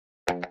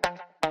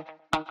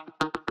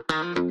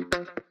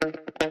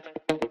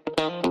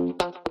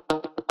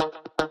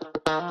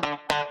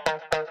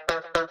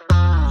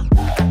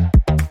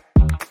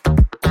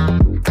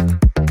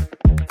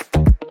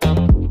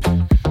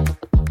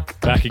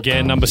Back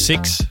again, number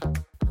 6.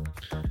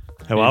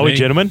 How are we,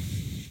 gentlemen?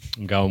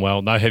 I'm going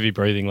well. No heavy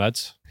breathing,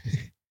 lads.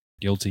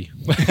 Guilty.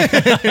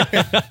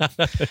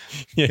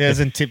 He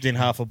hasn't tipped in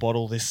half a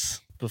bottle this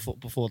before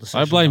the session.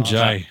 I blame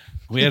Jay.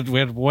 We had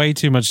way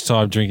too much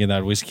time drinking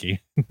that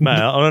whiskey. Mate,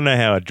 I don't know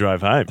how I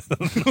drove home.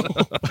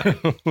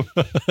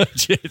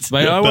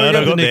 Mate, I woke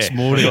up the next there.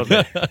 morning.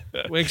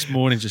 Next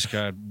morning, just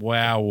going,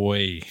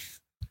 wowee.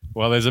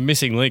 Well, there's a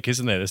missing link,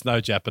 isn't there? There's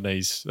no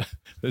Japanese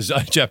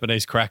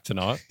crack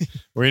tonight.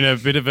 We're in a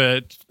bit of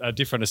a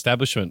different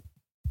establishment.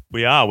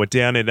 We are. We're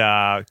down at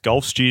our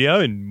golf studio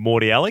in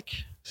Mordialloc.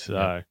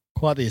 So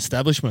Quite the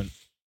establishment.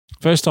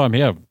 First time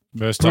here.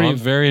 First time,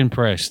 Very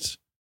impressed.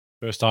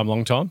 first time,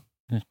 long time.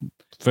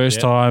 First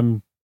Yeah.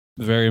 time,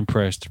 very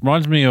impressed.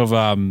 Reminds me of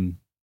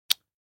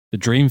the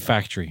Dream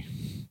Factory.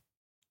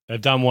 They've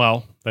done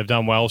well.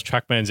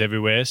 Trackman's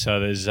everywhere. So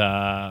there's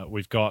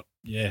we've got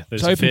there's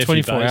It's a open fair few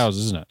 24 bays. hours,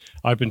 isn't it?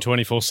 Open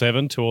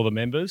 24/7 to all the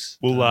members.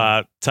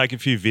 we'll take a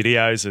few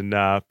videos and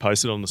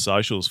post it on the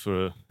socials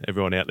for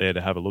everyone out there to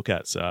have a look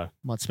at. So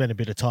Might spend a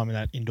bit of time in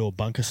that indoor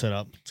bunker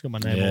setup. It's got my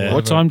name Yeah. all over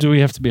What it. time do we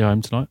have to be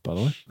home tonight, by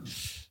the way?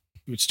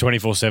 It's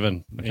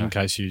 24/7 in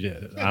case you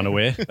aren't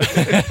aware.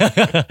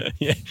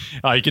 Yeah.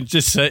 Oh, you can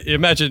just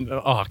imagine.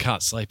 Oh, I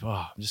can't sleep. Oh,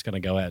 I'm just going to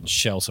go out and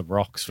shell some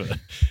rocks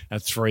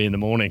at 3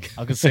 a.m.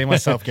 I could see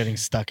myself getting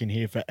stuck in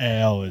here for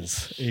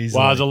hours. Easily.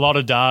 Well, there's a lot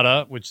of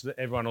data which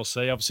everyone will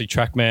see. Obviously,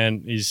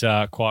 Trackman is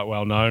quite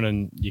well known,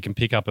 and you can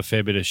pick up a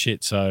fair bit of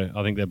shit. So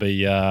I think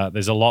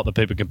there's a lot that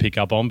people can pick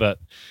up on. But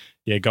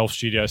yeah, Golf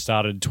Studio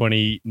started in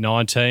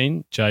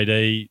 2019.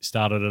 JD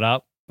started it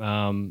up.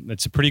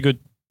 It's a pretty good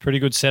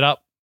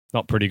setup.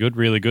 Not pretty good,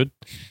 really good.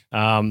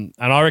 And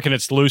I reckon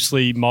it's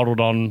loosely modelled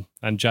on,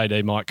 and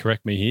JD might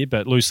correct me here,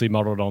 but loosely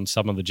modelled on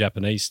some of the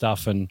Japanese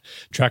stuff. And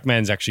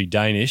Trackman's actually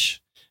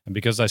Danish. And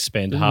because they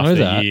spend Didn't half know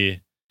the that.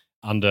 year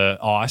under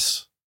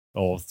ice,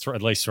 or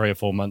at least 3 or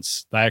 4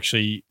 months, they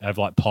actually have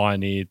like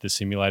pioneered the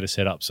simulator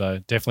setup. So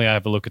definitely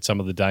have a look at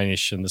some of the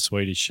Danish and the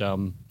Swedish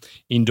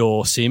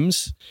indoor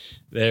sims.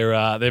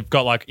 They've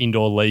got like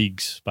indoor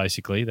leagues,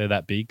 basically. They're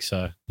that big.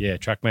 So yeah,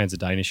 Trackman's a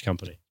Danish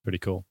company. Pretty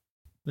cool.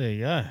 There you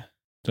go.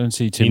 Don't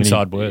see too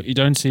Inside many. word. You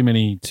don't see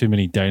too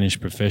many Danish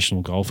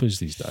professional golfers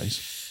these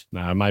days.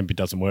 No, maybe it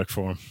doesn't work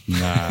for them.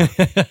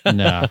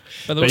 Nah.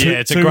 But yeah,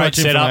 it's a Too great much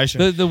setup.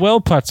 information. The well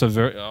putts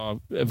are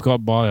have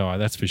got my eye,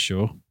 that's for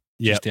sure.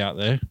 Yep. Just out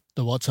there.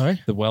 The what,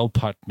 sorry? The well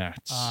putt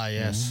mats. Ah,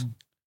 yes.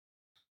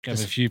 Have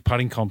a few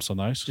putting comps on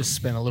those. Just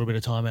spent a little bit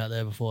of time out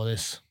there before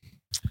this.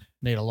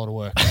 Need a lot of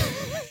work.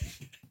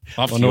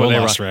 After Wonder your what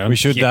they're last round. We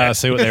should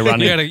see what they're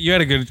running. You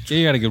had a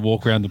good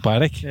walk around the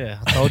paddock. Yeah,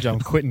 I told you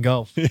I'm quitting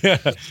golf. Yeah.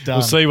 Done.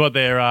 We'll see what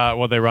they're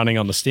running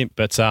on the stimp.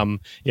 But yeah,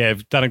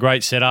 we've done a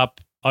great setup.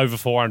 Over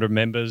 400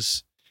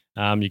 members.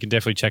 You can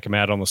definitely check them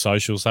out on the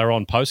socials. They were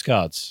on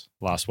postcards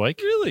last week.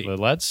 Really? The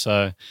lads.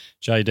 So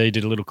JD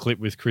did a little clip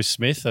with Chris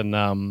Smith,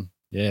 and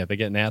yeah, they're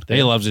getting out there.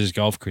 He loves his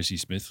golf, Chrissy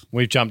Smith.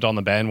 We've jumped on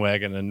the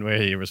bandwagon, and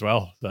we're here as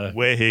well. So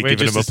we're here giving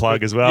just them a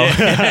plug as well.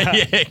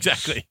 Yeah,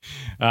 exactly.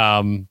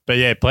 But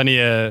yeah, plenty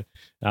of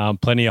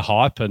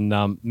hype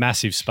and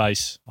massive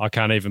space. I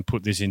can't even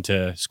put this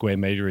into square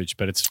meterage,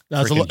 but it's It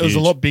was freaking a huge.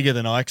 lot bigger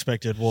than I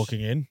expected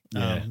walking in.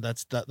 Yeah.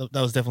 That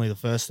was definitely the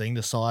first thing,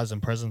 the size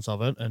and presence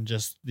of it, and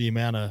just the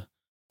amount of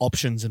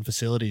options and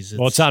facilities.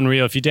 Well, it's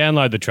unreal. If you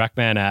download the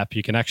Trackman app,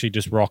 you can actually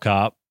just rock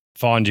up,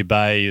 find your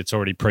bay. It's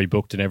already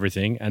pre-booked and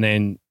everything. And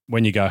then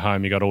when you go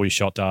home, you got all your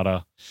shot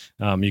data.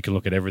 You can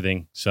look at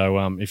everything. So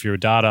if you're a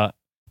data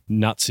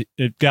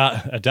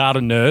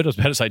nerd, I was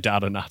about to say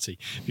data Nazi.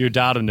 If you're a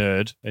data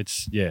nerd,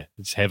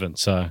 it's heaven.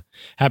 So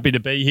happy to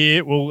be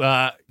here.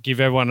 We'll give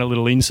everyone a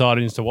little insight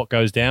into what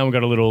goes down. We've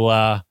got a little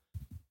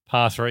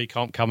par 3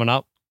 comp coming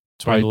up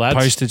between the lads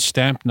Postage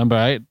stamp number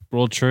 8,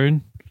 Broad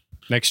Troon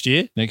next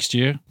year. next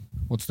year.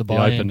 What's the The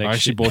buy-in? Open I next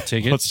actually year. bought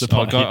tickets. What's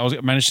the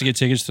I managed to get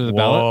tickets to the Whoa.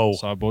 ballot,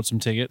 so I bought some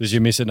tickets. Does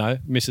your missus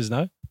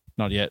know?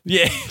 Not yet.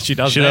 Yeah, she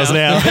does. She does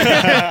now.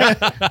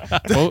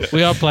 Well,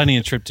 we are planning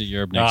a trip to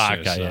Europe next year.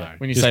 okay, so. yeah.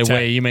 When you Just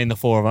say we, you mean the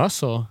 4 of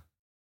us, or?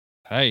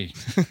 Hey,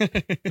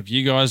 if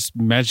you guys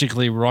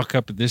magically rock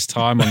up at this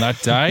time on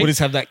that day, We'll just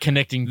have that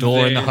connecting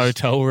door in the There's-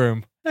 hotel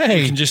room.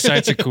 you can just say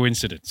it's a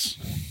coincidence.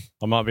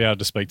 I might be able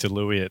to speak to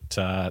Louis at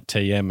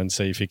TM and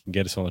see if he can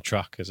get us on the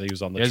truck because he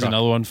was on the Here's truck.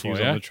 another one He for was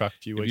you. on the truck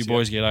a few If you weeks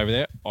boys get over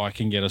there, I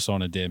can get us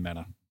on a Dare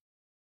Manor.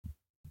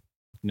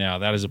 Now,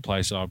 that is a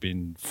place I've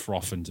been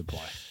frothing to play.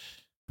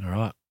 ago. All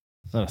right.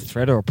 Is that a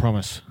threat or a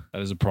promise?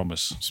 That is a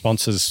promise.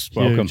 Sponsors,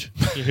 welcome.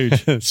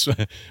 Huge.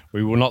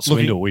 We will not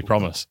swindle, we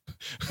promise.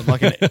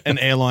 Like an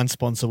airline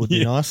sponsor would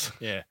be nice.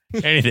 Yeah.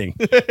 Anything.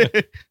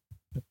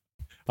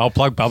 I'll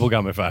plug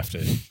bubblegum if I have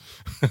to.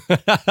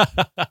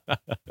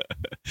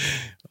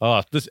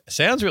 Oh, this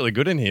sounds really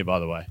good in here, by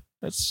the way.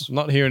 I'm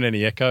not hearing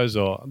any echoes,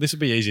 or this would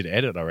be easy to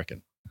edit, I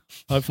reckon.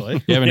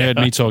 Hopefully. You haven't heard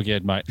me talk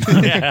yet, mate.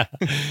 Yeah.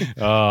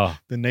 Oh,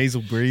 The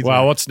nasal breathe.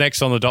 well, what's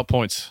next on the dot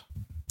points,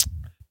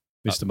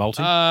 Mr.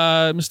 Multi?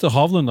 Mr.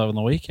 Hovland over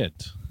the weekend.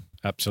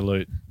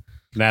 Absolute.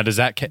 Now, does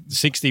that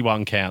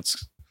 61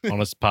 counts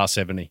on us past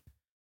 70?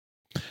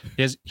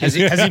 Yes, has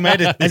he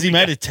made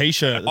a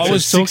t-shirt? I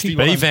was talking,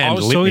 B-Van I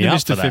was lit talking me to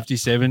up for Mr. that.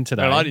 57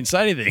 today. Well, I didn't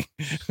say anything.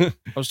 I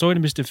was talking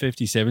to Mr.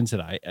 57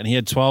 today, and he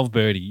had 12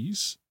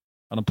 birdies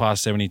on a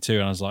past 72,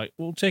 and I was like,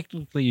 well,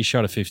 technically you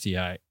shot a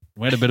 58.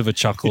 We had a bit of a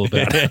chuckle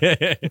about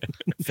it.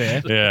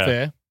 Fair. Yeah.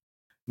 Fair.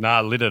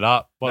 Nah, lit it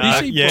up. What, Nah,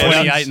 yeah, 28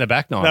 that's- in the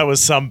back nine. That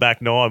was some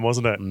back nine,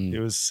 wasn't it? Mm. It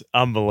was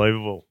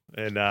unbelievable.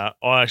 And I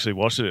actually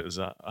watched it.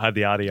 I had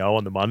the RDO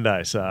on the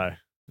Monday, so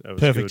that was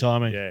Perfect good.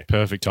 timing. Yeah.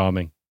 perfect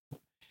timing.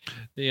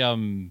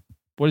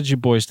 What did you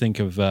boys think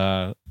of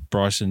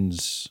Bryson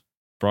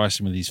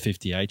with his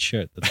 58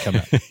 shirt that's come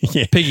out?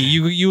 Yeah. Piggy,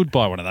 you would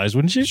buy one of those,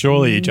 wouldn't you?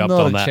 Surely you jumped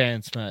Not on a that.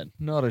 chance, mate.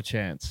 Not a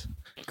chance.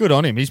 Good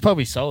on him. He's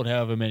probably sold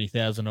however many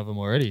thousand of them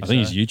already. I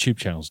think so- his YouTube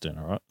channel's doing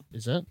all right.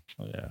 Is it?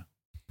 Oh, yeah.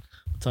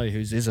 I'll tell you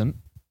whose isn't.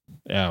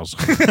 Ours.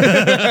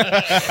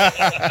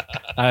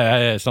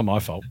 Hey, it's not my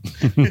fault.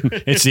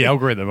 It's the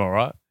algorithm, all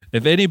right?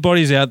 If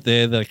anybody's out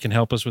there that can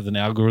help us with an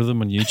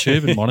algorithm on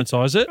YouTube and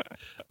monetize it,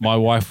 my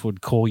wife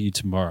would call you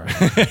tomorrow.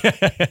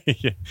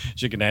 Yeah,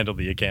 she can handle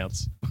the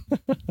accounts. No,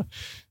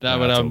 No,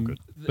 but it's all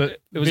good.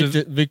 it was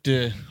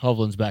Victor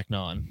Hovland's back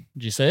nine.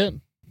 Did you see it?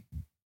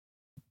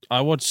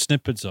 I watched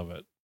snippets of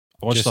it.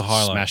 I watched Just the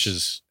highlights.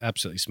 Smashes,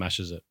 absolutely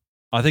smashes it.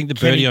 I think the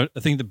Kenny- birdie. I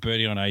think the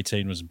birdie on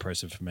 18 was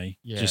impressive for me.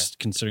 Yeah. Just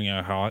considering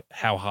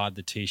how hard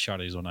the tee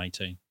shot is on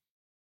 18.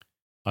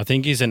 I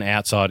think he's an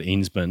outside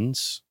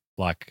insman's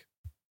like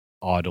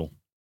idol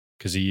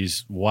because he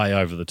is way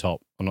over the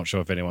top. I'm not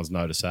sure if anyone's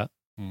noticed that.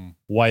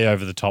 Way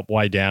over the top,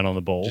 way down on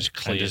the ball. Just and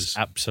clears.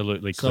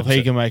 absolutely So if clips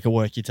he it. can make it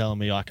work, you're telling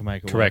me I can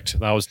make it Correct.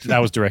 That was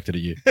directed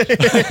at you.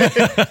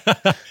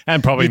 work.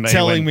 And probably You're me.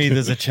 telling when, me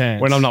there's a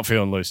chance. when I'm not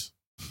feeling loose.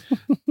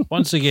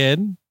 Once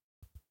again,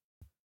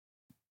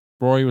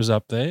 Rory was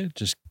up there.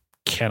 Just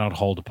cannot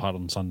hold a putt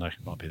on Sunday.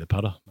 Might be the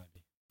putter.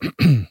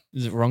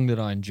 Is it wrong that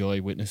I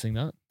enjoy witnessing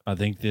that? I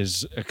think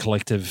there's a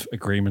collective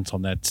agreement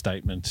on that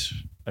statement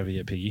over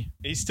here, Piggy.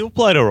 He still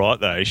played all right,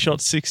 though. He shot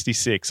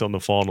 66 on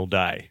the final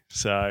day.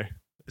 So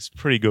it's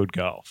pretty good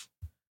golf.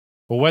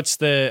 Well, what's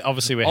the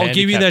obviously we're I'll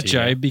give you that, handicapped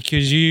Jay, here.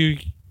 because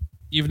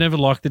you've never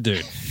liked the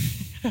dude.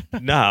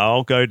 No,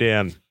 I'll go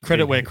down.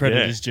 Credit where credit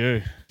Yeah. is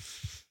due.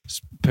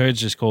 Purge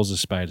just calls a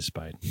spade a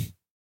spade.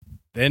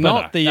 They're But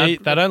not no, they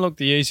don't look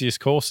the easiest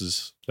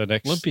courses. The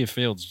next Olympia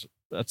Fields,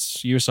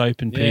 that's US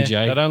Open, Yeah,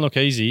 PGA. they don't look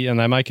easy, and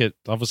they make it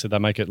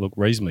look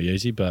reasonly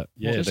easy. But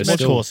yeah, Well, they're what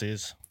still course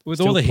is? With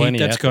still all the heat plenty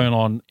that's out there. going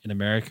on in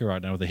America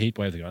right now, with the heat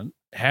wave they're going,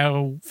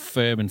 how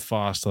firm and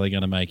fast are they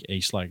going to make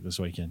Eastlake this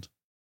weekend?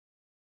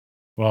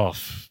 well.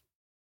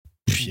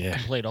 Yeah,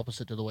 Complete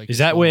opposite to the week. is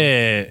that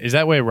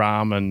where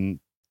Ram and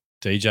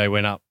DJ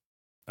went up,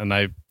 and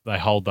they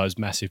hold those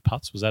massive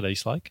putts? Was that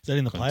Eastlake? Is that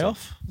in the Couldn't tell.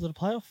 playoff? Was it a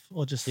playoff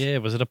or just? Yeah,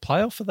 was it a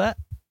playoff for that?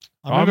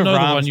 I I remember know the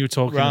Ram's- one you were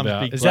talking Ram's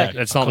about. big Is break.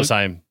 that? It's not the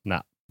same.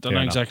 Nah. Don't Fair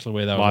know enough. exactly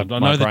where they My- were. I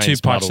my know the two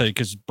brain's putts muddled.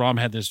 because Bram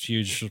had this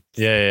huge.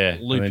 Yeah.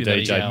 Loopy And that then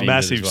he DJ had. beat it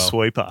Massive as well.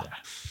 sweeper.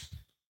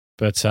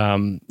 But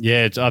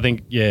I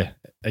think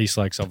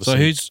Eastlake's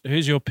obviously. So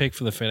who's your pick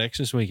for the FedEx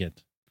this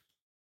weekend?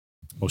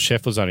 Well,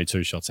 Scheffler's only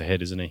 2 shots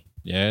ahead, isn't he?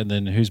 Yeah, and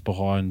then who's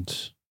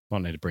behind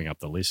Might need to bring up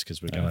the list because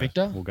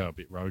Victor? We'll go a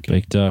bit rogue.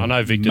 Victor? I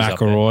know Victor's up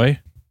there. McElroy.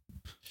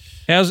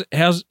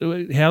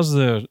 How's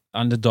the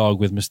underdog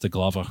with Mr.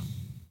 Glover?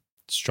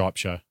 Stripe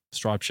show.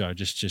 Stripe show.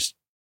 Just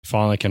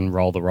Finally can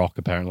roll the rock.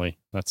 Apparently,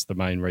 that's the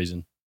main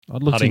reason.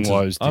 I've looked Putting into.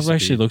 woes I've actually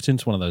disappeared. looked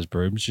into one of those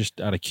brooms just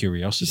out of Did you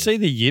curiosity. see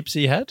the yips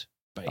he had?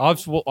 I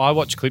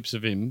watched clips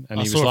of him, and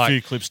I he was saw a like,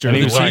 few clips and during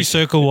he the was week. like-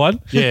 circle one.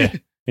 yeah,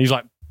 he's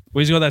like, Well,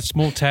 he's got that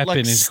small tap Like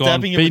in. He's gone.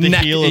 stabbing it with the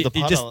heel of the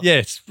he putter. just, yeah,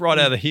 it's right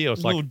out of the heel.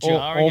 It's like Little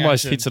jarring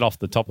almost action. hits it off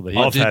the top of the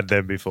heel. I've had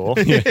them before.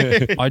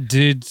 I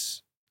did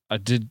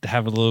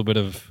have a little bit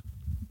of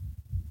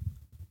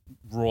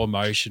raw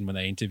emotion when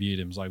they interviewed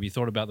him. It's like, we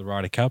thought about the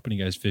Ryder Cup, and he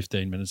goes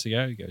 15 minutes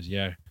ago. He goes,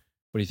 yeah.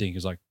 What do you think?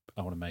 He's like,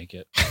 I want to make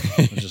it.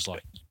 I was just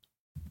like,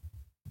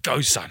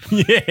 go, son.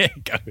 Yeah,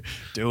 go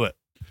do it.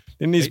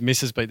 Didn't his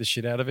missus beat the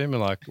shit out of him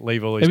and like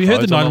leave all his Have you heard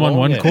the clothes on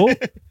 911 lawn? call?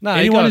 Yeah. No, he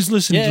Anyone got- who's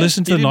listened,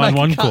 listen to he the did make a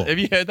 911 cut. call. Have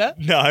you heard that?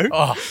 No.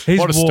 Oh, He's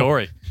what a war-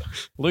 story.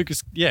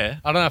 Lucas, yeah.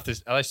 I don't know if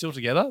this, are they still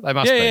together? They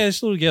must Yeah, be. yeah, they're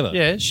still together.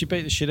 Yeah, she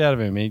beat the shit out of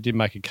him. He did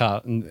make a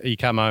cut, and he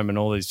come home and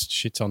all these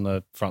shits on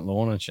the front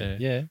lawn and shit.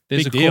 Yeah,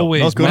 There's big a deal. call where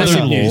Not his good enough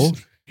mother-in-law,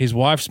 news. his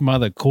wife's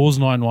mother, calls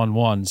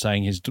 911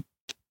 saying he's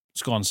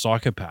gone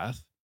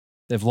psychopath.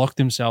 They've locked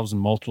themselves in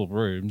multiple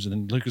rooms, and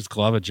then Lucas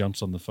Glover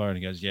jumps on the phone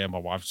and goes, "Yeah, my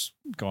wife's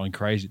going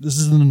crazy." This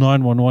is the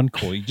 911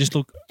 call. You just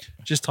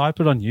type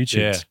it on YouTube.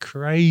 Yeah. It's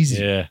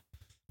crazy. Yeah,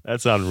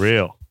 That's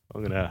unreal.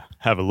 I'm going to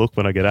have a look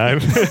when I get home.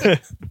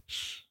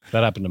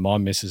 that happened to my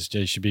missus.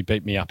 Gee, she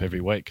beat me up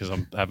every week because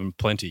I'm having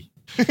plenty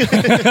on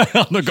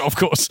the golf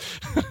course.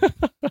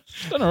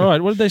 Done all right.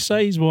 What did they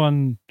say? He's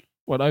won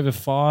over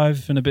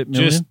 5 and a bit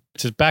million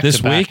Just back this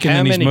to back. week, and How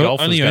then he's many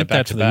golfers only go earned back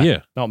that to for the back?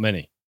 year. Not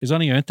many. He's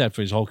only earned that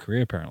for his whole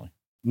career, apparently.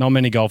 Not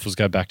many golfers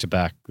go back to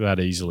back that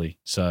easily.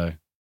 So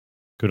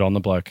good on the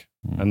bloke.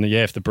 Mm. And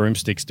if the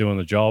broomstick's doing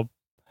the job,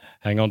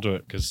 hang on to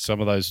it because some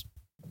of those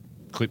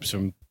clips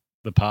from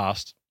the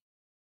past,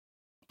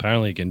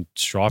 apparently you can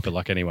stripe it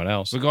like anyone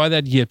else. The guy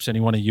that yips and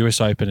he won a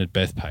US Open at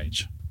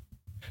Bethpage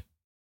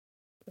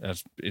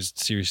is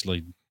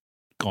seriously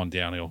gone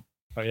downhill.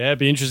 Oh, yeah, it'd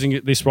be interesting.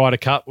 This Ryder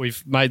Cup,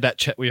 we've made that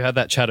chat. We've had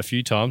that chat a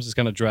few times. It's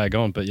going to drag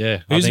on, but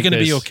yeah. Who's going to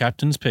be your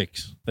captain's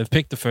picks? They've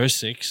picked the first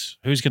 6.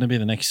 Who's going to be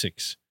the next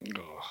 6?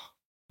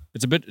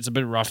 It's a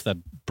bit rough that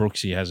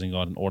Brooksy hasn't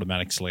got an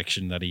automatic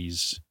selection that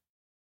he's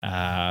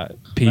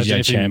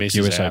PGA champ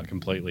US Open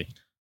completely.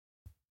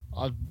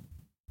 I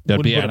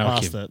That'd be wouldn't put it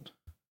anarchy. past it.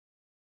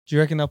 Do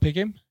you reckon they'll pick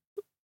him?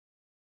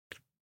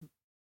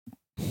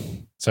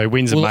 So he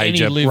wins a Will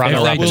major any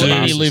runner-up. will at the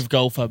any Masters. live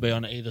golfer be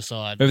on either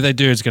side? Whatever they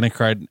do, it's going to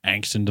create an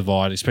angst and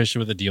divide, especially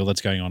with the deal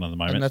that's going on at the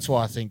moment. And that's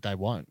why I think they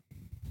won't.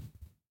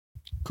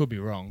 Could be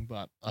wrong,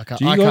 but I Do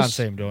you can't guys-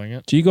 see him doing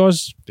it. Do you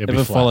guys They'll be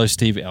ever flat. follow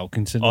Steve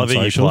Elkinson I on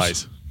think he socials?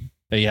 plays.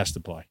 He has to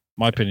play.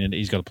 My opinion,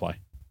 he's got to play.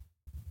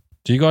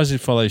 Do you guys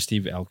follow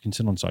Steve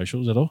Elkinson on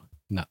socials at all?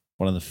 No.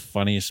 One of the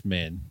funniest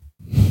men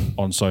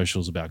on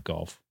socials about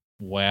golf.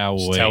 Wow.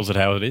 Just tells it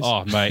how it is.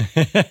 Oh, mate.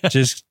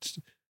 Just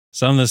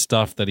some of the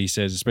stuff that he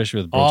says,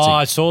 especially with Oh, Brooksy.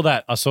 I saw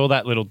that. I saw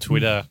that little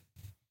Twitter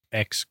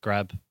X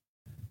grab.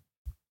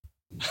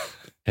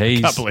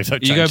 He's, can't believe they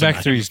you go changed the back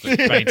name. through his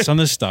mate, some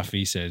of the stuff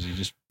he says, you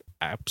just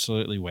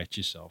absolutely wet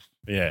yourself.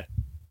 Yeah.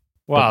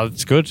 Well,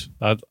 it's good.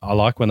 I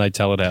like when they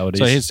tell it how it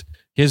is.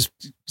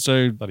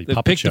 So Bloody they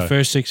puppet picked show. the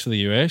first 6 for the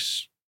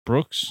US.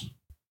 Brooks.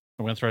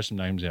 I'm going to throw some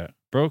names out.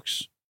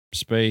 Brooks,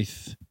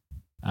 Spieth,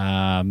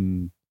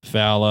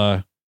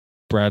 Fowler,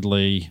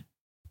 Bradley.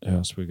 Who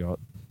else we got?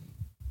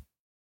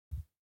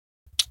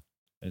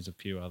 There's a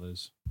few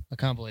others. I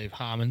can't believe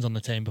Harmon's on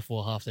the team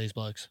before half these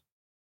blokes.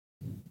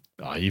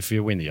 Oh, if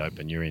you win the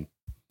Open, you're in.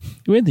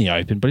 He went in the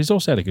Open, but he's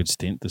also had a good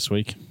stint this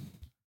week.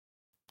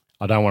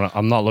 I don't want to.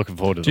 I'm not looking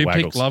forward to Do the you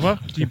Waggles. pick Glover?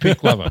 Do you pick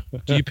Glover?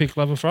 Do you pick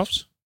Glover,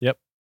 Frops? Yep.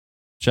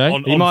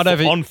 Jay? He might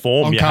have it- on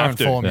form. On you have current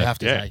to. form, you Yeah. have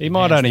to Yeah. take He him,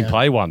 might hands only down.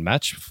 play one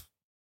match,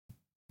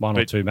 one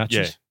or But, two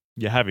matches.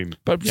 You have him.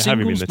 But You have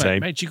him in singles, the team.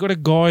 mate, you got a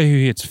guy who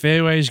hits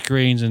fairways,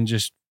 greens, and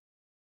just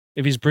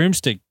if his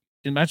broomstick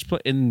in match play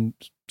in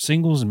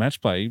singles and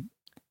match play,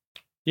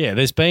 Yeah,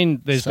 there's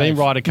been Safe.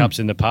 Ryder Cups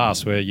in the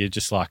past where you're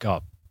just like,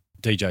 oh,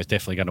 DJ's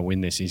definitely going to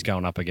win this. He's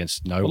going up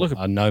against Well, look at-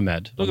 a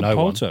nomad. look no at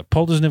one. Poulter.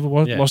 Poulter's never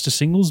Yeah. lost a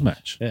singles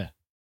match. He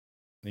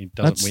doesn't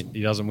That's- win.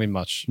 He doesn't win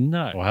much,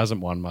 No, or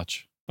hasn't won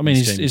much. I mean Scheme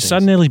his, of his things.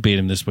 son nearly beat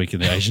him this week in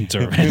the Asian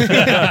tournament.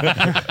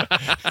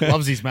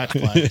 Loves his match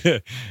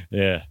play.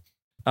 Yeah,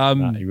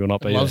 Um, he will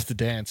not be. Loves to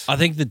dance. I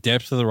think the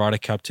depth of the Ryder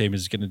Cup team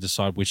is going to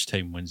decide which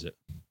team wins it.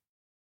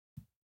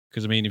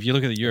 Because I mean, if you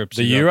look at the Europe,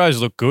 The Euros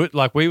look good.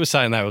 Like we were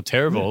saying, they were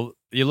terrible.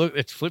 You look,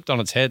 it's flipped on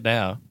its head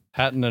now.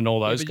 Hatton and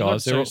all Yeah, those but you got-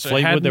 guys. They're all, so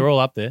Fleetwood, Hatton- they're all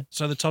up there.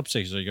 So the top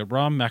 6, so you got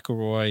Rahm,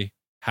 McIlroy,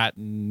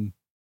 Hatton,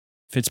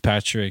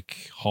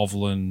 Fitzpatrick,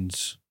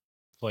 Hovland,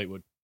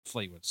 Fleetwood.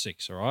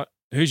 6. All right,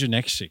 who's your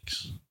next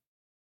 6?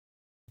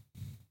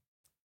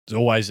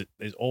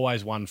 There's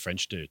always one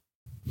French dude.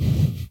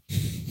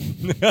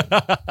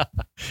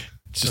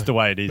 It's just the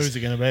way it Who's is. it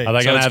going to be? Are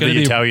they So going to it's have gonna the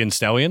be- Italian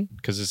stallion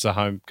because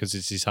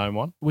it's his home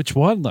one? Which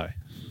one though?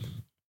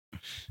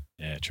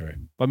 Yeah, true.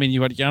 I mean,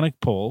 you got Yannick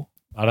Paul.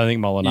 I don't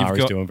think Molinari's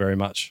got- doing very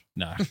much.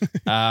 No,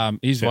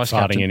 he's Bit vice farting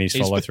captain. in his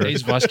He's- follow-through.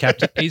 He's vice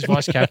captain. He's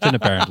vice captain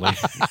apparently.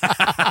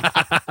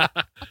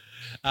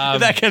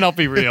 That cannot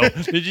be real.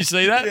 Did you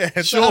see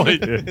that? surely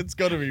Surely. it's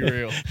got to be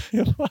real.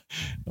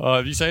 Oh,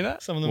 have you seen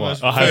that? Some of the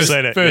What? most I have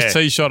seen it. First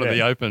yeah. tee shot of Yeah.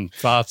 the Open,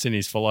 farts in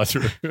his follow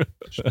through.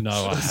 No,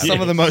 I haven't.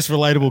 some of the most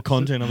relatable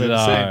content I've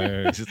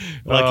ever seen.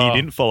 No. Like Oh, he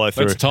didn't follow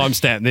through. Let's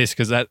timestamp this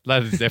because that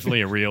is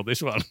definitely a real.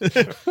 This one.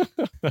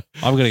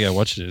 I'm gonna go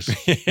watch this.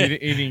 He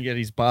didn't get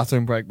his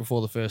bathroom break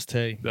before the first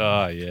tee.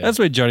 Oh yeah. That's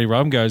where Johnny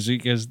Rum goes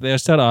because they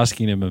start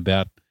asking him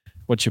about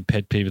what's your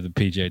pet peeve of the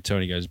PGA Tour.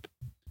 And he goes,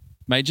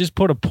 mate, just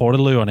put a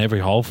portaloo on every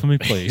hole for me,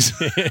 please.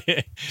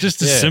 Just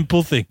the Yeah.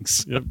 simple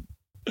things.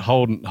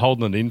 holding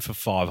it in for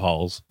 5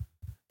 holes.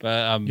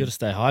 But You got to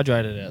stay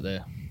hydrated out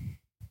there.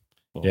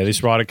 Yeah,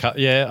 this Ryder Cup.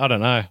 Yeah, I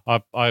don't know.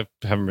 I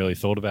haven't really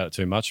thought about it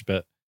too much,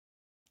 but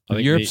I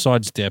think Europe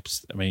side's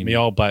depths. I mean, me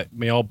old boy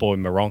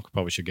Moronk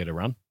probably should get a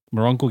run.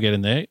 Moronk will get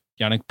in there.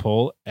 Yannick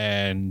Paul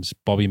and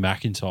Bobby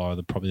McIntyre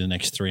are probably the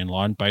next 3 in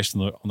line based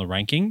on the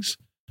rankings.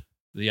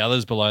 The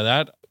others below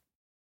that,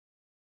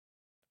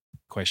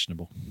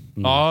 questionable.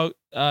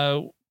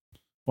 Mm.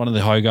 One of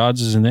the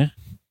Hogarths is in there.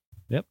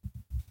 Yep.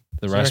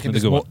 The So you rest reckon of the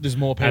good one. there's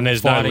more people And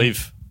there's no fighting,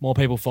 live. more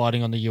people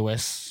fighting on the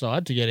US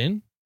side to get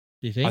in.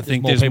 Do you think? I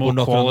think there's more knocking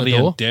on the quality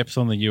door? and depth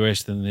on the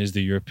US than there's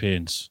the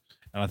Europeans.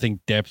 And I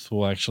think depth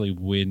will actually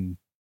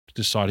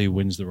decide who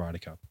wins the Ryder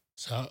Cup.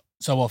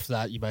 So off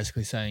that, you're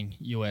basically saying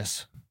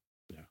US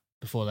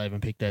before they even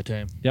pick their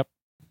team.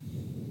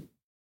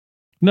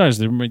 No,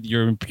 the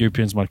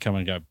Europeans might come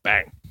and go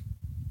bang.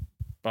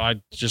 But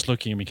I just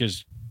looking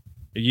because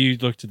you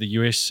looked at the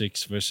US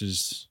 6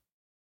 versus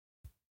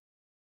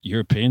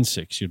European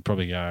 6, you'd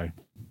probably go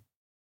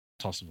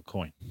toss of a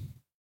coin.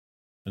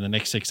 And the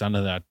next 6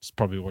 under that is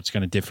probably what's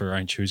going to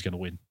differentiate who's going to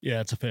win. Yeah,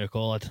 it's a fair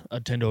call.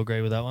 I'd tend to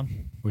agree with that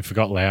one. We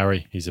forgot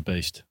Lowry. He's a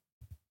beast.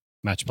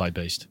 Match play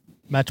beast.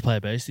 Match play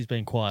based. He's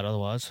been quiet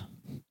otherwise.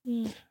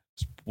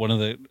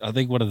 I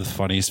think one of the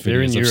funniest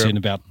They're in videos I've Europe. seen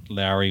about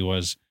Lowry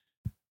was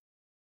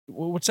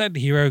what's that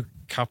Hero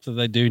Cup that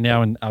they do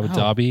now in Abu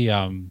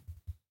Dhabi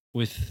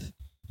with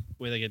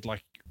where they get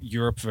like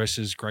Europe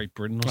versus Great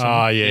Britain or something.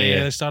 Oh,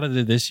 yeah. They started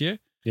it this year.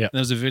 Yeah. And there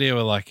was a video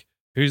of like,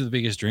 who's the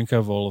biggest drinker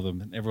of all of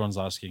them? And everyone's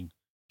asking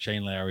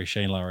Shane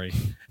Lowry.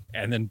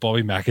 And then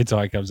Bobby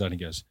McIntyre comes on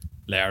and goes,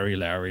 Lowry,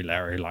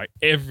 like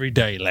every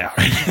day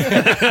Lowry.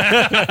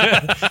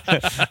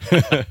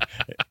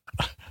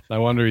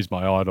 No wonder he's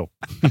my idol.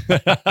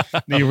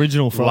 The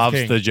original Froth Loves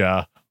King. the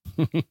jar.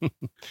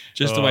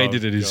 Just the way he Oh,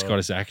 did it, his God.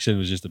 Scottish accent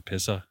was just a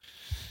pisser.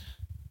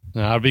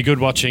 No, it'll be good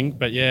watching,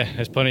 but yeah,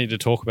 there's plenty to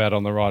talk about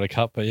on the Ryder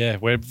Cup. But yeah,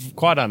 we're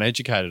quite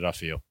uneducated, I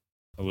feel,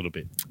 a little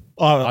bit.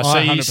 I I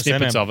see 100%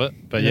 snippets am. of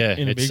it, but In a- yeah,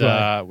 in a it's big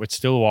way. it's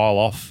still a while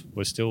off.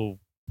 We're still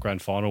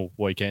grand final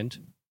weekend.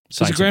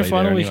 It's a Saints will grand be there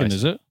final weekend,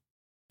 anyways. is it?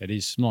 It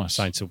is. Nice.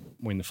 Saints will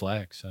win the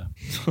flag. So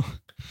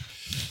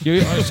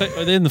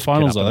Are they in the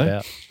finals, Get up are and they?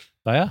 about.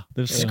 They are.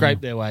 They've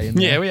scraped their way in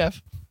Yeah, there. we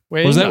have.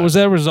 We're Was in that though. was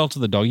that a result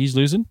of the doggies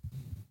losing?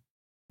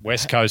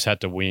 West Coast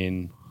had to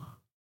win,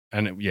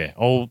 and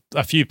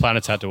a few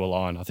planets had to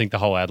align. I think the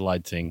whole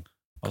Adelaide thing.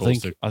 I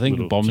caused think a the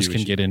little Bombers few can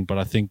issues. get in, but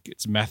I think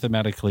it's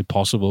mathematically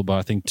possible. But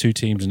I think 2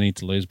 teams need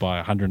to lose by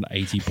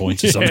 180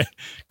 points or Yeah, something.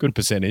 good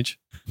percentage.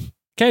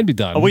 Can be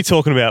done. Are we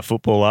talking about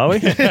football, are we?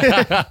 I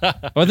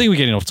think we're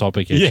getting off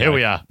topic here. Yeah, Jake.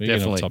 we are, We're getting off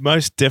definitely. topic.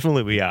 Most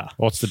definitely we are.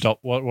 What's the dot?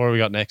 What have we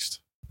got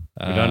next?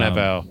 We don't have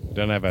our.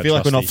 I feel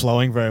like we're not trusty-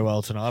 flowing very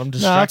well tonight. I'm it's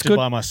distracted good.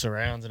 by my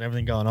surrounds and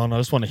everything going on. I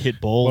just want to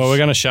hit balls. Well, we're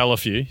going to shell a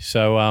few.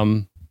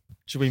 So,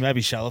 Should we maybe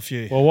shell a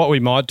few? well, what we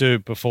might do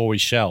before we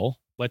shell,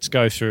 let's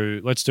go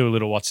through. Let's do a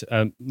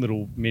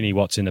little mini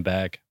what's in the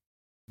bag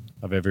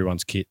of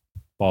everyone's kit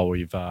while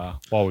we've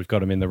got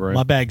them in the room.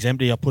 My bag's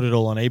empty. I put it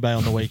all on eBay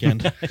on the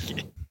weekend.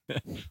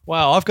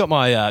 Well, I've got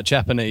my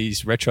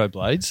Japanese retro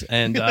blades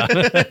and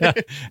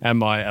and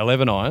my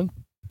 11 iron.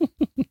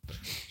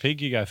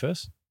 Pig, you go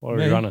first. What are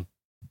we Me? running?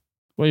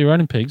 What are you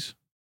running, pigs?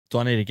 Do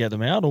I need to get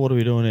them out, or what are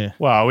we doing here?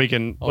 Well, we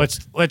can let's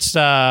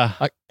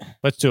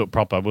do it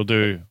proper.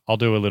 I'll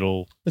do a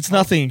little. It's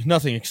nothing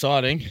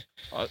exciting.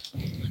 I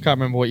can't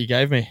remember what you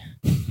gave me.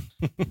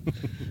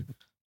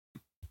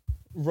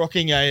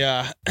 Rocking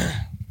a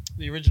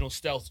the original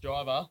Stealth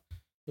driver.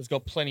 It's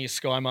got plenty of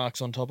sky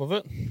marks on top of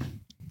it.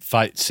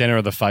 Center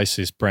of the face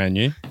is brand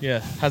new. Yeah,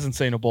 hasn't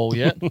seen a ball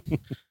yet.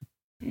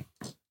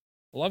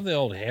 I love the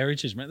old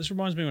heritage, man. This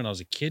reminds me when I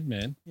was a kid,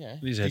 man. Yeah,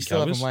 These you head still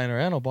have covers. them laying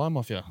around. I'll buy them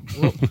off you.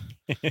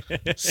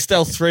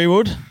 Stealth 3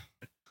 wood.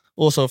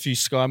 Also a few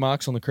sky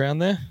marks on the crown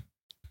there.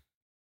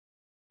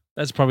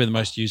 That's probably the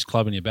most used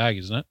club in your bag,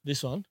 isn't it?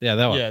 This one. Yeah,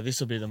 that one. Yeah, this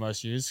will be the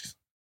most used.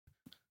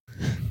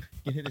 You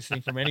can hit this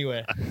thing from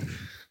anywhere.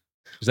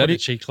 Is that What do a you-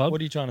 cheat club?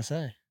 What are you trying to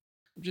say?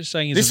 I'm just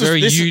saying This it's a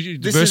is- very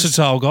this is-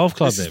 versatile golf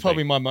club This there. is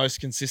probably Pete. my most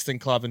consistent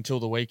club until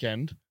the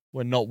weekend,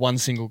 when not one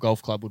single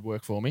golf club would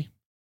work for me.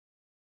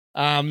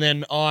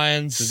 Then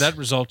irons. Does that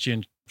result you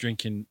in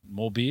drinking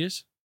more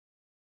beers?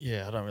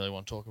 Yeah, I don't really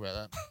want to talk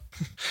about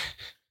that.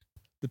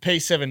 The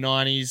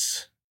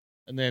P790s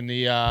and then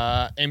the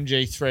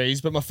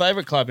MG3s. But my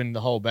favourite club in the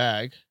whole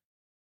bag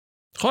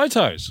High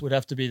toes. would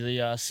have to be the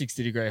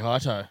 60-degree high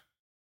toe.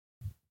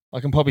 I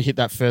can probably hit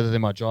that further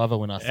than my driver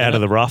when I Out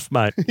of the rough,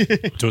 mate.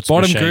 Toots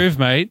Bottom machine. groove,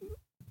 mate.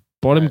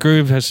 Bottom Right.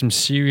 groove has some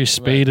serious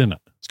speed in it.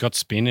 It's got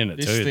spin in it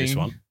This too. This thing-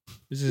 one,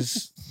 This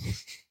is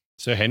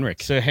Sir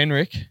Henrik. Sir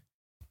Henrik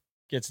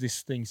gets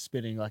this thing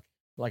spinning like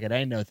it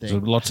ain't no There's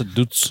thing. lots of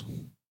dudes.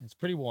 It's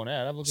pretty worn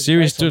out. Have a look at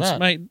Serious the face dudes, on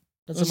that. mate.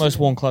 That's There's the most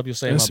worn club you'll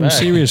see in my There's some bag.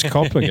 serious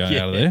copper going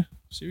Yeah. out of there.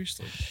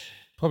 Seriously.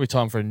 Probably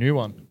time for a new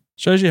one.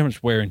 Shows you how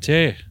much wear and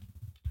tear.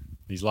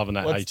 He's loving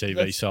that What's- ATV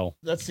that's- soul.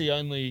 That's the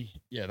only.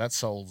 Yeah, that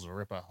soul's a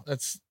ripper.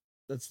 That's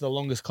the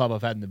longest club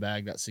I've had in the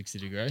bag. That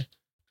 60-degree.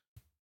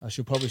 I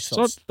should probably It's stop.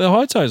 not, the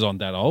high toes aren't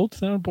that old.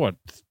 They're what,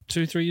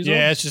 2-3 years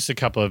Yeah, old? it's just a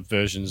couple of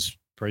versions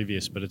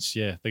previous, but it's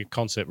the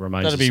concept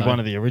remains. That'd the be same. one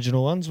of the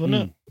original ones,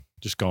 wouldn't it?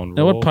 Just gone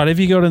Now, raw. what putt have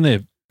you got in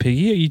there,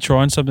 Piggy? Are you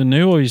trying something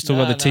new, or you still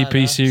got the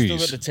TP series? Still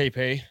got the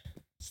TP.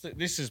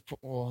 This is.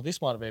 Well,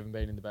 this might have even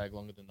been in the bag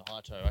longer than the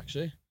high toe.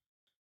 Actually,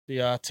 the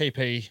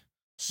TP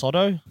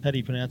Soto. How do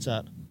you pronounce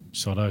that?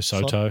 Soto.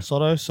 Soto.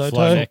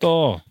 Flow neck.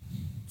 Oh,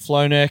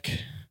 Flow neck.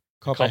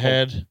 Copper Copper.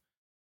 head.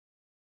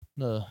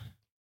 No.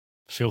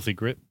 Filthy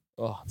grip.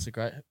 Oh, it's a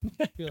great.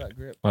 Feel that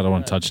grip. I don't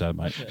want to touch that,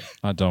 mate. Okay.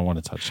 I don't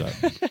want to touch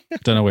that.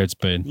 Don't know where it's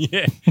been.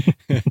 Yeah.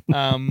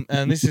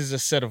 And this is a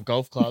set of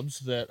golf clubs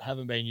that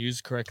haven't been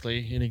used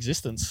correctly in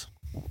existence.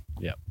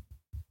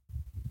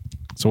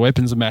 So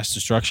weapons of mass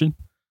destruction.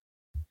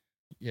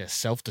 Yeah,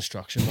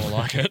 self-destruction, more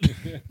like it.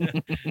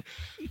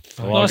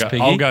 Well, Nice, I'll,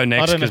 Piggy. I'll go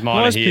next I don't because know.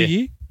 mine Nice, are here.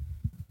 Piggy.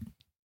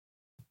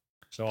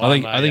 So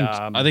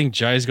I think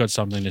Jay's got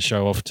something to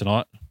show off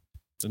tonight.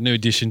 It's a new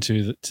addition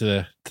to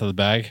the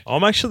bag.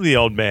 I'm actually the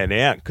old man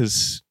out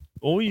because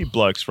all you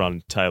blokes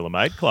run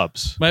tailor-made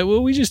clubs. Mate,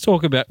 well, we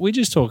talk,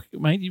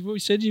 mate. We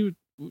said you,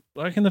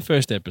 like in the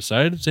first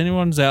episode, if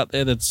anyone's out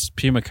there that's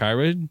Puma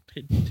Code,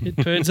 hit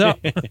birds up.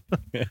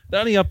 They're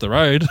only up the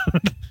road.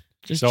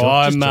 So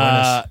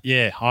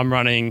I'm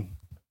running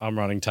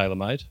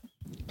TaylorMade.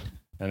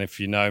 And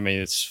if you know me,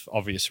 it's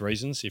obvious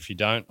reasons. If you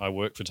don't, I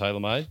work for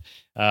TaylorMade.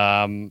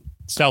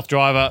 Stealth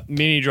driver,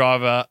 mini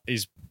driver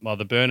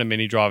the burner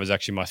mini driver is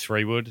actually my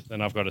 3-wood.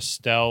 Then I've got a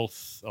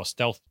Stealth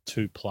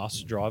 2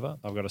 Plus driver.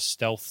 I've got a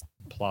Stealth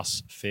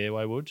Plus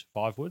fairway wood,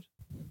 5-wood.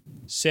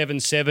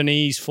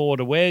 770s forward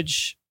to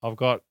wedge. I've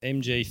got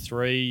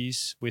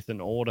MG3s with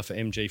an order for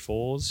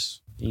MG4s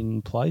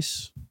in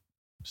place.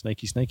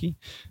 Sneaky.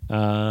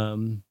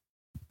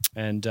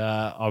 And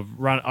I've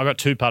got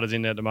 2 putters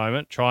in there at the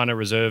moment, trying to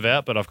reserve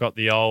out, but I've got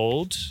the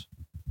old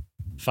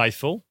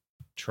faithful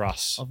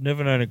Truss. I've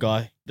never known a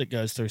guy that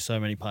goes through so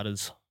many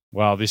putters.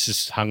 Well, this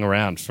has hung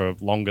around for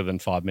longer than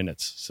 5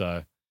 minutes,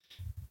 so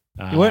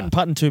You weren't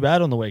putting too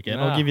bad on the weekend.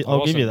 nah, I'll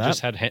give you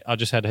that. I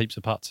just had heaps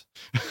of putts,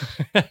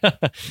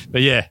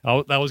 but yeah,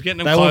 I was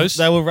getting them close.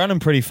 They were running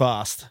pretty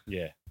fast.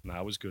 Yeah, no,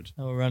 it was good.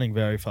 They were running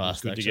very It was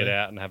fast. good actually. to get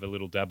out and have a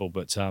little dabble,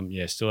 but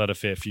yeah, still had a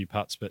fair few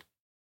putts, but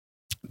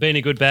been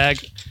a good bag.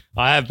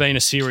 I have been a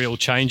serial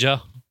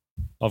changer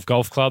of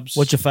golf clubs.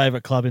 What's your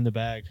favourite club in the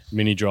bag?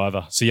 Mini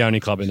driver? It's the only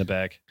club in the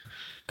bag.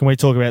 Can we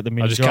talk about the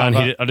mini I just driver? can't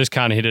hit it. I just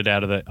can't hit it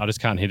out of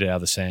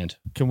the sand.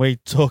 Can we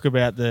talk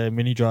about the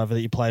mini driver that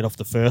you played off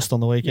the first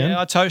on the weekend?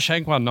 Yeah, I toe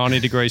shank one 90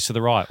 degrees to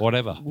the right.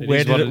 Whatever.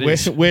 Where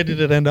did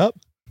it end up?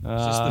 Is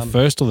this the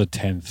first or the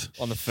 10th?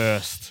 On the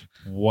first.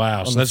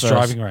 Wow. So the that's first.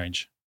 driving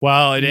range.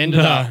 Well, it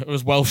ended up. It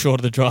was well short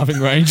of the driving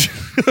range.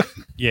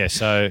 Yeah.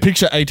 So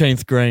Picture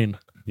 18th green.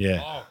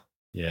 yeah,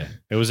 yeah.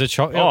 It was a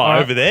shot.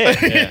 Over there.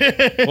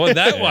 Yeah. Well,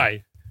 that Yeah.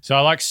 way.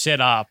 So I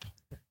set up,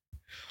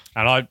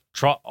 and I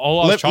try.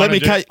 All I was trying Let me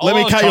to do, cut all I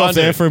was you trying off to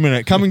there do- for a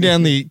minute. Coming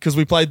down because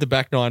we played the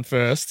back nine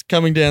first.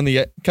 Coming down the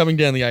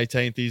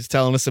 18th, he's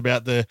telling us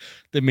about the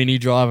mini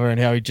driver and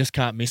how he just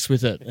can't miss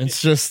with it.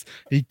 It's just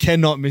he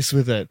cannot miss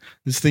with it.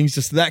 This thing's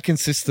just that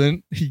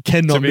consistent. He To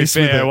cannot be miss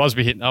with fair,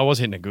 it. I was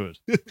hitting it good.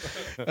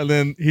 And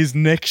then his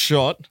next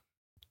shot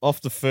off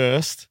the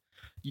first,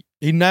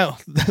 he nailed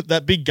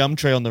that big gum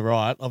tree on the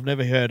right. I've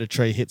never heard a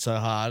tree hit so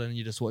hard, and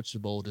you just watch the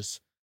ball just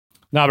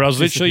No, but I was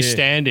literally Disappear.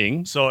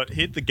 standing. So it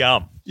hit the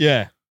gum.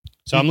 yeah.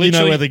 So I'm You know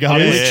literally where the gum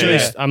I'm is? literally,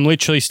 Yeah. I'm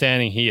literally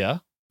standing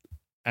here,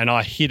 and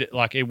I hit it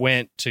like it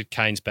went to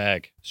Kane's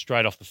bag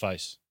straight off the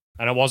face,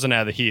 and it wasn't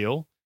out of the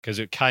heel because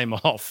it came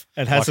off.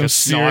 It has like some a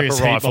sniper serious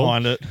heat rifle.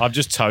 behind it. I've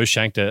just toe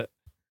shanked it,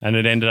 and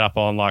it ended up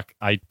on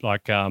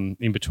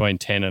in between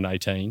 10 and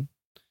 18,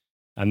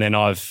 and then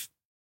I've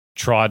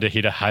tried to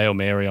hit a Hail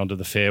Mary onto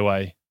the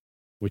fairway,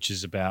 which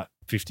is about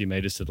 50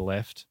 meters to the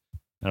left,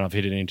 and I've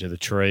hit it into the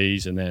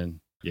trees, and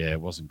then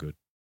it wasn't good.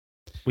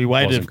 We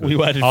Wasn't waited. good. We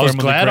waited I for was him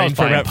on glad the I green was for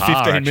playing about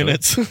par, 15 actually.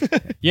 minutes.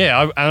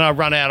 Yeah, and I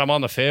run out. I'm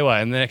on the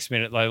fairway, and the next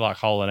minute they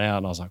holing out,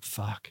 and I was like,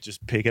 "Fuck."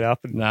 Just pick it up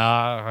and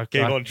Nah, I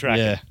Keep can't- on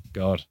tracking. Yeah,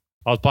 God,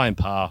 I was playing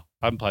par.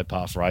 I haven't played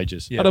par for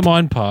ages. I don't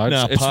mind par.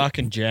 No, It's park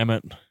and jam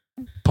it.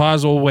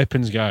 par's all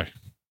weapons go.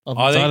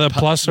 I It's either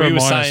plus or we a were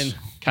minus. saying,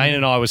 Kane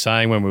and I were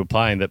saying when we were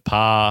playing that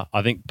par.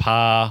 I think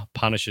par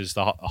punishes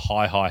the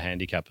high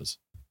handicappers,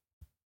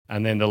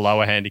 and then the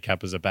lower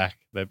handicappers are back.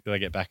 They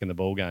get back in the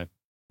ball game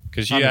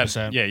because you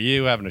 100%.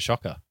 you were having a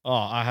shocker. Oh,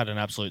 I had an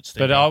absolute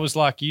stinker. But I was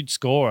like, you'd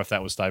score if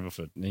that was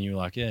Stableford, and then you were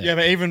like, yeah,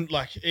 but even to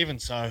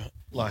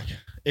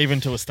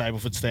a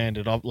Stableford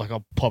standard, I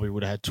probably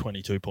would have had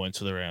 22 points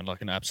for the round,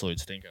 like an absolute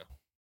stinker.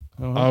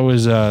 I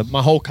was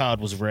My whole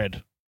card was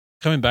red.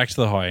 coming back to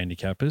the high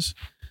handicappers.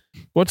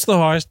 What's the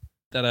highest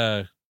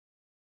that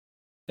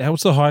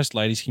what's the highest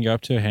ladies can go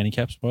up to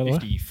handicaps, by the way?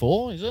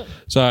 54, is it?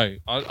 So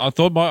I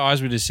thought my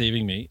eyes were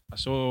deceiving me. I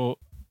saw a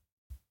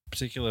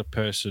particular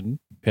person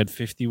who had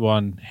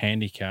 51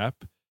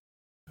 handicap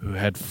who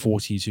had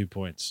 42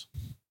 points.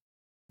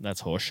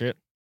 That's horseshit.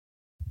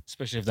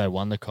 Especially if they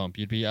won the comp,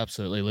 you'd be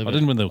absolutely I livid.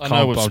 didn't win the I comp.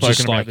 know we've I was spoken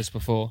just about like, this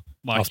before.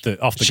 off the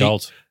she-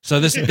 gold. So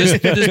this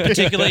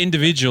particular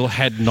individual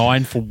had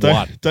 9 for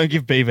 1. Don't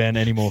give B-Van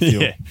any more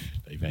fuel. Yeah.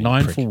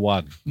 9 for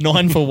 1.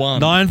 9 for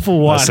 1. 9 for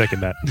I 1. second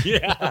that.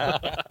 Yeah.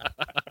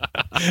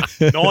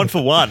 9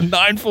 for 1.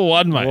 9 for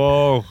 1, mate.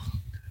 Whoa.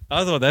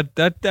 I thought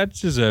that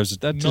deserves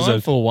it. That 9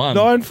 deserves for 1.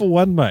 9 for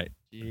 1, mate.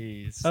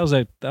 Jeez. That was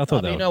it. I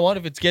thought You that. know what?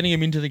 If it's getting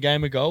him into the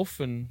game of golf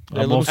and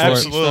they're I'm all little for it.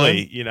 stepping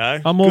Absolutely. stone- You know,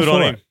 I'm all good for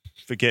on it. him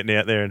for getting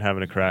out there and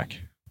having a crack.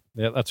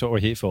 Yeah, that's what we're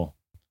here for.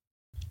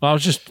 I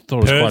was just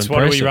thought it was quite Perth, what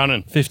are we impressive.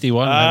 running?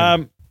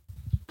 51.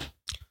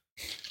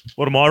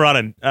 What am I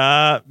running?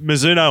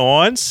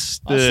 Mizuno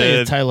Irons. I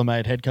see a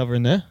tailor-made head cover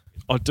in there.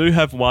 I do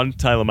have one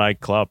TaylorMade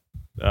club.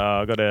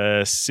 I got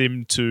a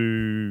Sim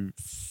 2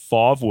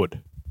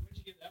 5-wood.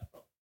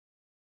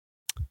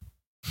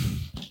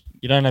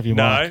 You don't have your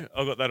mark, No,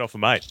 I got that off a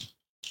mate.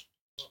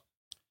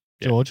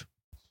 George.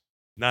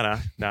 No.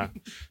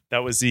 That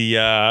was the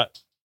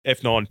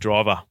F9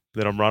 driver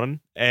that I'm running.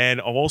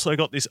 And I've also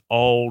got this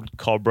old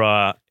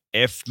Cobra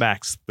F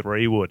Max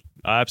 3 wood.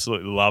 I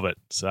absolutely love it.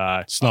 So I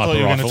thought Sniper you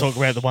were going to rifle. talk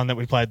about the one that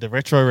we played the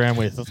retro round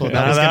with. I thought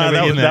that No, was going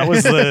to be in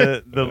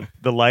there. that was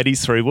the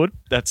ladies 3 wood.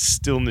 That's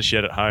still in the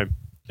shed at home.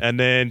 And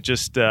then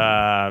just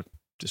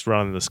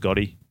running the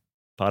Scotty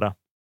putter.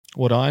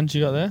 What irons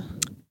you got there?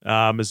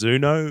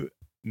 Mizuno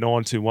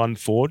 921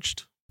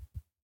 forged.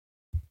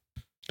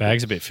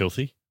 Bag's a bit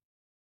filthy,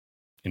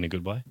 in a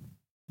good way.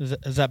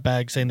 Has that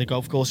bag seen the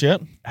golf course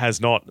yet? Has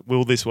not.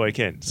 Will this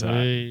weekend. So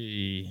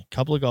A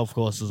couple of golf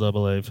courses, I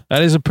believe.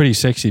 That is a pretty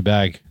sexy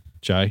bag,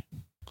 Jay.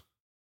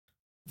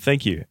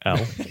 thank you, Al.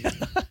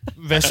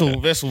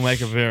 Vessel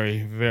make a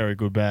very, very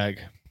good bag.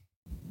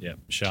 Yeah,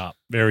 sharp,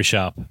 very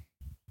sharp.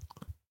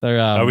 They're,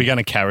 Are we going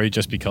to carry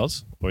just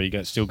because, or are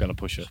you still going to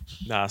push it?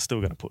 Nah, still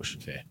going to push.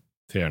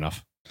 Fair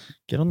enough.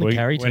 Get on the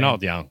carry We're team.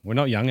 not young. We're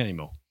not young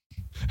anymore.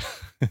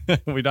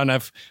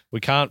 We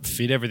can't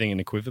fit everything in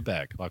a quiver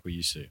bag like we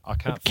used to. I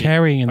can't fit.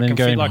 carrying and I then can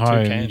fit going like 2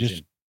 home.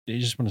 cans You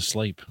just want to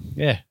sleep.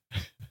 Yeah,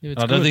 Yeah,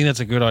 it's I don't good. think that's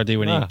a good idea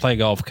when you Nah. play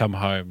golf, come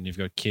home, and you've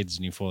got kids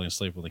and you're falling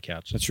asleep on the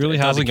couch. it's really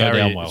It hard to doesn't go carry.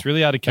 down well. It's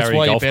really hard to That's carry.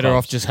 why you're golf better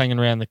clubs. off just hanging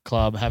around the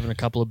club, having a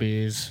couple of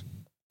beers.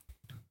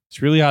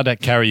 It's really hard to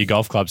carry your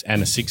golf clubs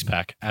and a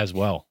 6-pack as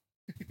well.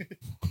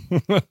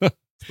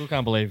 Still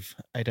can't believe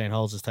 18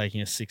 holes is taking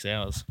us 6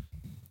 hours.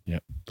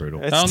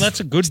 Brutal. It's, Oh, and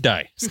that's a good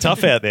day. it's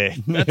tough out there.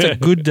 That's a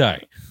good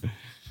day.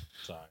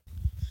 So,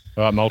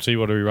 All right, Multi,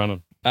 what are we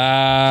running?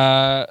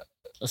 A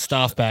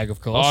staff bag,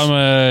 of course. I'm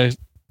a,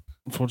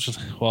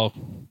 unfortunately, well,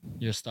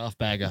 You're a staff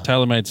bagger.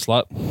 tailor-made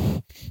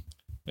slut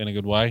in a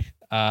good way.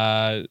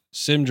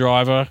 Sim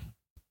driver,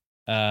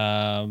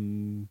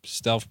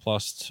 Stealth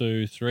plus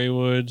 2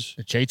 3-wood,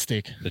 A cheat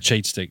stick. the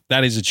cheat stick.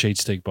 That is a cheat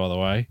stick, by the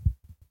way.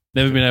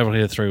 Never been able to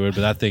hit a 3-wood,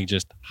 but that thing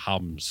just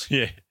hums.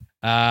 Yeah.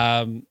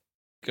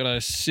 Got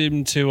a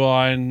Sim 2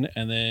 iron,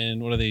 and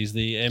then what are these?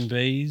 The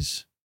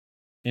MCs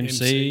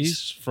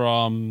MCs.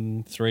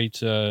 from 3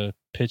 to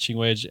pitching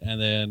wedge,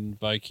 and then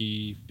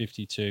Vokey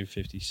 52,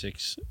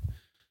 56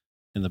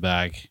 in the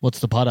bag. What's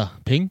the putter?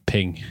 Ping?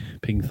 Ping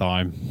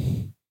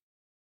thyme.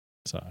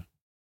 So,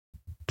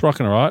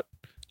 rocking all right.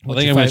 I What's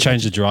think your I'm going to favourite-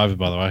 change the driver,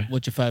 by the way.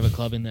 What's your favourite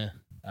club in there?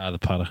 The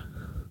putter.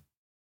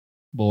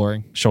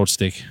 Boring. Short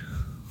stick.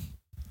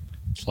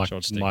 It's like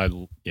Short stick.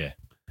 yeah.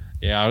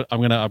 Yeah, I'm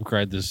going to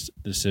upgrade this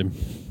Sim.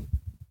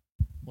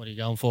 What are you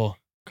going for?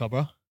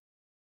 Cobra?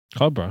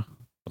 Cobra?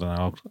 I don't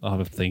know. I'll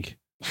have to think.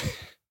 I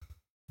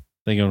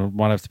think it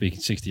might have to be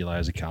 60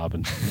 layers of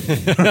carbon. Thought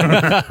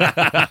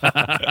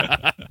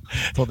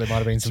there might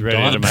have been some, ready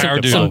to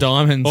make the some pull.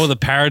 diamonds. Or the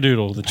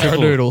Paradoodle. The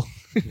Paradoodle.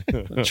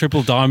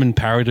 triple diamond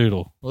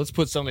Paradoodle. Well, let's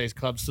put some of these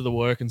clubs to the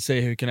work and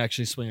see who can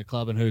actually swing a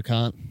club and who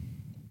can't.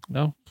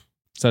 No?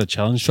 Is that a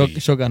challenge? for you?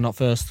 Shotgun not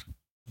first.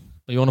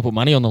 Or you want to put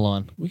money on the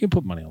line? We can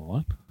put money on the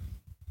line.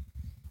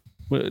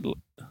 Well,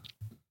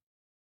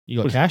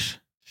 You got cash?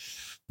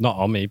 Not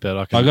on me, but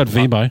I can. I got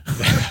Vimo.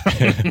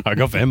 I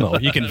got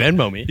Venmo. You can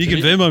Venmo me. You can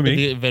Venmo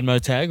me. The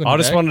Venmo tag on I your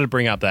just bag? wanted to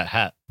bring up that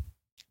hat.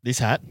 This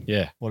hat?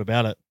 Yeah. What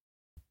about it?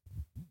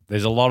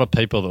 There's a lot of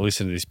people that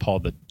listen to this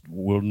pod that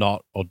will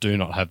not or do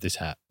not have this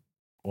hat.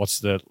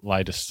 What's the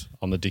latest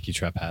on the Dickie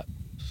Trap hat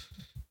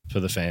for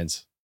the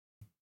fans?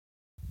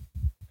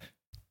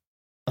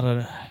 I don't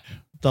know.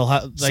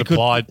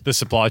 The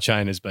supply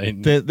chain has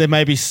been There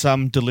may be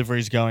some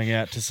deliveries going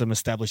out to some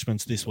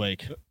establishments this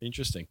week.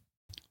 interesting.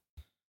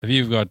 Have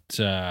you got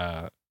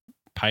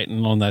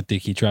Peyton on that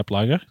Dickie Trap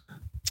logo?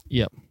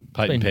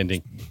 Patent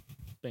pending.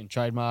 Been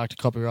trademarked,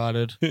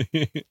 copyrighted,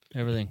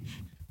 everything.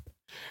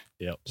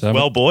 So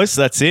Well, boys,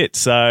 that's it.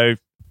 So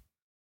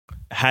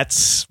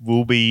hats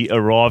will be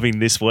arriving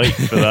this week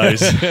for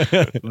those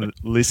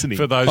listening.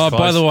 For those by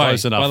close, the way,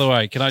 close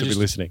enough can I to be just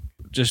listening?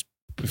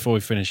 before we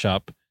finish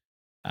up,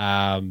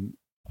 I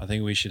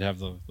think we should have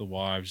the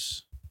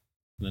wives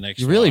in the next.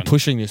 You're really line.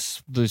 pushing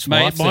this Mate,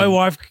 wife my thing.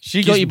 wife,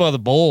 She got you by the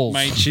balls.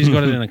 mate, she's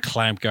got it in a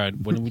clamp. Going,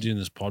 when are we doing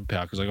this pod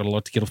power? Because I got a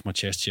lot to get off my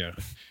chest here.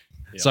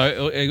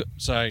 Yeah.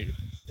 So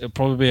it'll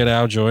probably be at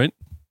our joint.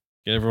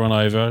 Get everyone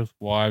over,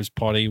 wives,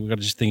 potty. We've got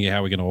to just think of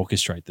how we're going to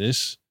orchestrate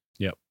this.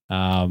 Yep.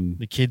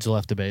 The kids will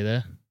have to be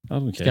there. I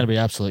don't It's care. going to be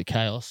absolute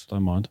chaos.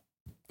 Don't mind.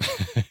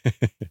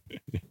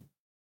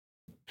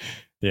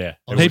 Yeah.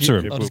 I'll, Heaps just,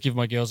 of give, it. I'll just give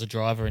my girls a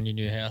driver in your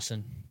new house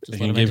and They just can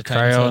let them give entertain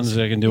crayons. themselves.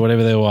 They can do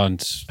whatever they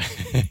want.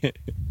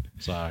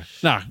 So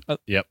no.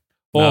 Yep.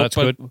 Or, No, that's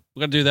but good. We're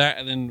gonna do that,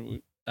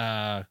 and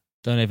then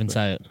Don't even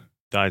say it.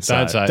 Don't say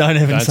Don't it. say it. Don't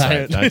even Don't say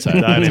it. Don't say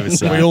it. Don't even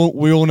say We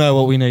it. all know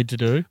what we need to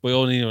do. we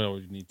all need what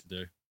we need to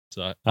do.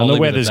 So And I'll the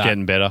leave it at weather's that.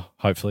 getting better,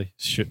 hopefully,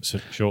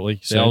 shortly.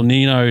 The El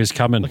Nino is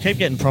coming. I keep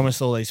getting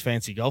promised all these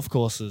fancy golf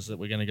courses that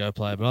we're going to go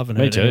play, but I haven't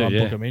Me heard too, anyone yeah.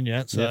 book them in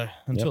yet. So Yep.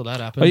 until that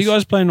happens, Are you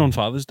guys playing on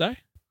Father's Day?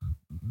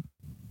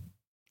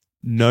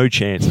 No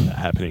chance of that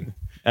happening.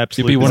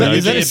 Absolutely. You'd be one no of-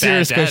 Is that a chance.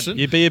 serious dad. question?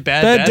 You'd be a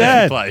bad, Bad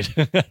dad. If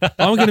you played.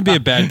 I'm going to be a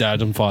bad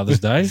dad on Father's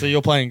Day. So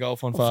you're playing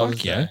golf on Oh, Father's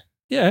fuck yeah. Day?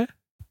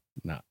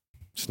 Yeah,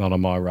 It's not on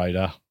my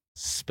radar.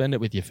 Spend it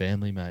with your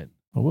family, mate.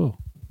 I will.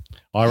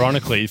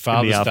 Ironically,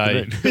 Father's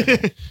Day,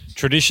 afternoon.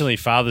 traditionally,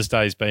 Father's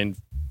Day has been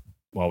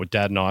well, with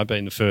Dad and I,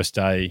 been the first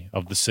day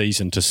of the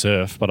season to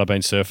surf, but I've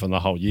been surfing the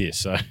whole year,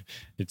 so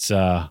it's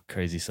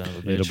Crazy son of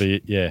a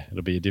bitch.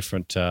 it'll be a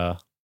different.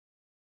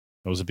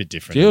 It was a bit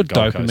different. Do your than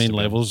Gold Coast dopamine event.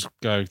 levels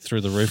go through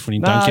the roof when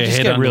you Nah, dunk I your just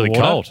head get really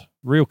underwater? cold,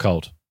 real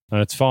cold,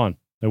 and it's fine.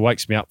 It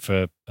wakes me up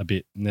for a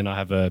bit, and then I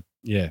have a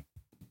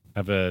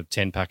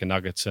 10-pack of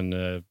nuggets and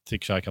a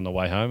thick shake on the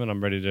way home, and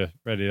I'm ready to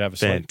have a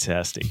sleep.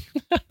 Fantastic.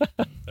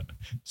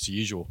 It's the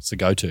usual. It's the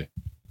go-to.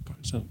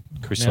 So,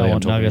 Chris Now I Lee, I'm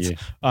want talking nuggets. to you.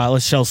 All right,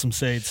 let's shell some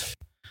seeds.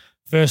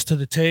 First to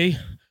the tee,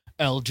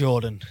 L.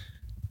 Jordan.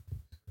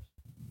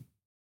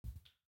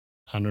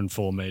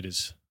 104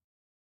 meters.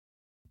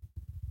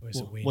 Where's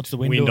the wind? What's the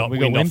wind Wind, doing? off, We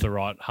got wind wind? off the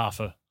right, half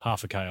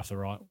a k off the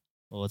right.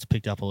 Well, it's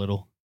picked up a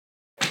little.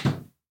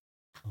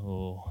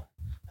 Oh,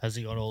 has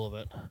he got all of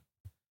it?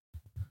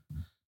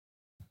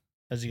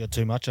 Has he got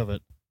too much of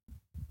it?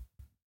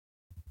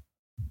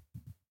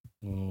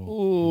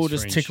 Oh, Ooh,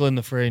 just fringe. tickling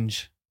the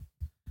fringe.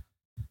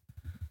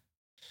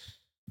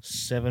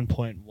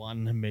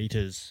 7.1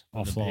 meters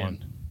from the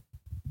Offline.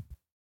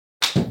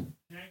 pin.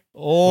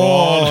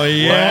 Oh,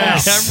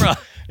 yes. Camera.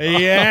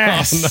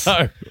 Yes.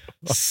 Oh, no.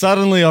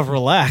 Suddenly I've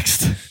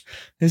relaxed.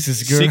 This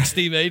is good.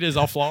 60 meters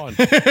offline.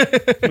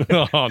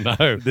 Oh,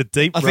 no. The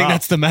deep I think rough.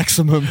 that's the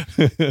maximum.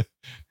 I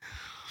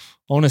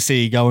want to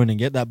see you go in and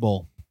get that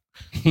ball.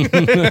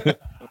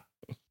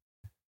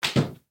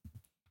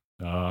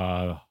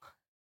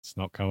 It's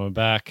not coming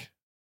back.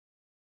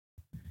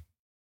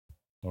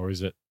 Or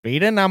is it?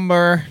 Beat a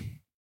number.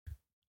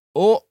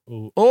 Oh,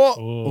 Oh,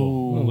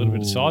 oh, a little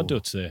bit of side Ooh.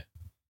 duts there.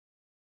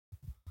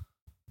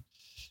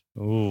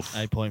 Oof.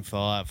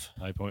 8.5.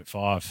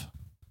 8.5.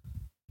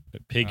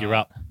 But Pig, you're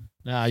up.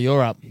 Nah,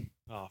 you're up.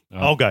 Oh,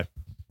 I'll go.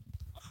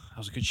 that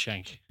was a good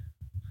shank.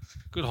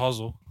 Good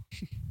hosel.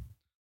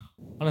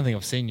 I don't think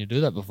I've seen you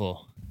do that before.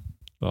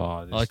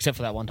 Oh, Oh, except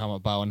for that one time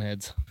at Bowen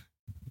Heads.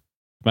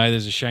 mate,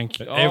 there's a shank.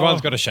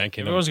 Everyone's got a shank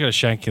in them. Everyone's got a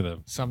shank in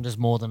them. Some just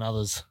more than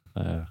others.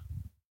 All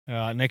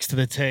right, next to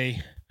the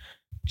tee,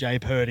 Jay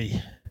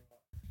Purdy.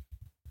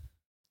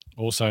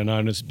 Also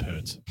known as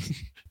Perds.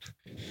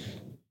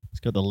 He's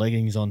got the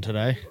leggings on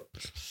today.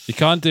 You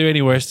can't do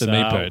any worse than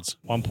me, So, birds.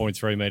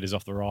 1.3 meters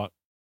off the right.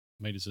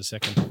 Meters a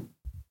second.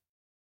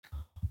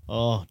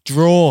 Oh,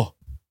 draw.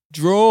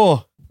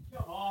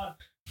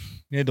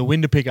 Yeah, the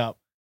wind to pick up.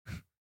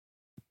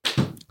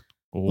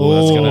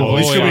 Oh,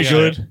 This could be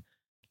good.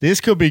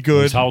 This could be He's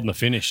good. holding the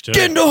finish too.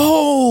 Get in the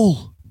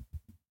hole.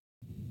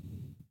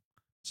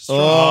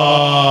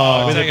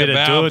 Oh, with a Take bit of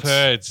bow, dudes.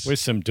 birds. With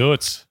some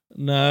duts.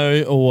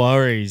 No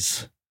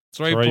worries.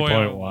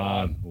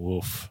 3.1.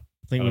 Woof.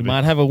 I think we That'll be-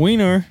 might have a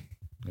winner.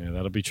 Yeah,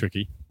 that'll be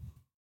tricky.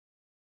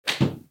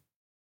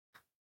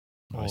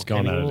 Oh, He's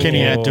gone at it. Can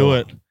he again. outdo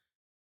it?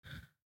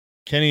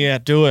 Can he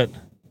outdo it?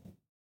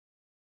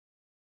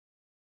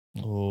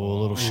 Oh, a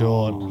little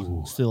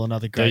short. Still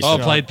another great Well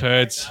shot. played,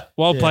 birds.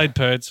 Well Yeah. played,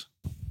 birds.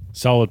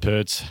 Solid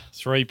Perds.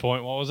 3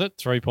 point, what was it?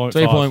 3.5.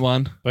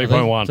 3.1.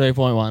 3.1.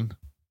 3.1.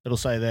 It'll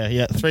say there.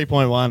 Yeah,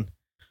 3.1.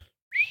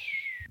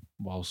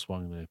 Well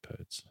swung there,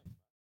 birds.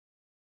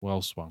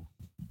 Well swung.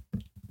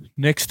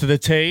 Next to the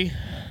tee,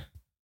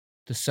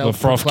 the Froth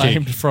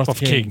self-proclaimed King. Froth Froth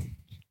King.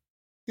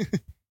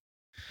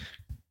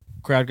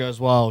 Crowd goes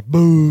wild.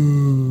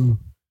 Boo.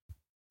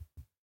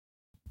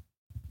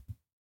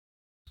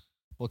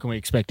 What can we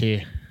expect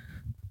here?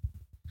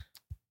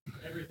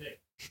 Everything.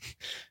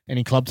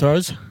 Any club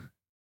throws?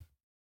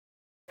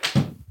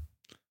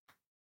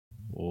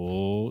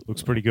 Oh,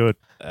 Looks pretty good.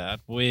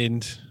 that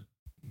wind.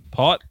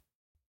 Pot.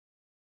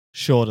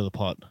 Short of the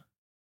pot.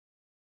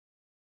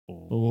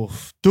 Oh.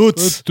 Oof.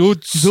 Doots.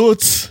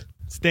 Doots.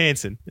 It's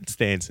dancing. It's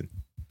dancing.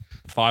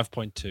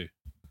 5.2.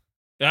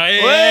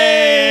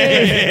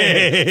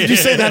 Did you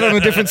say that on a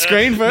different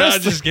screen No, I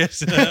first? just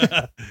guessed.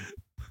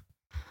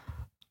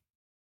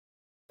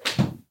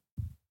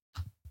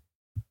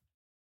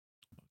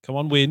 Come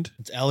on, wind.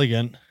 It's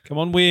elegant. Come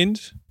on,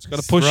 wind. It's got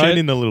to push Thrown it.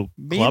 in the little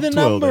Be club the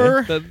twirl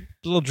there. number. The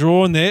little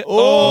draw in there.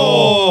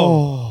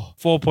 Oh.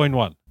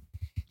 4.1.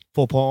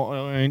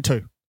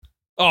 4.2.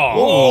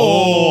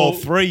 Oh,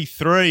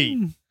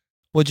 3-3.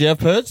 What'd you have,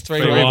 Perds?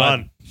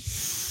 3-1.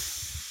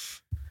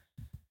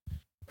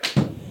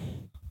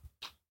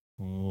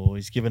 Oh,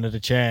 he's giving it a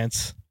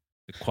chance.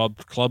 The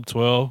club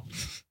twirl.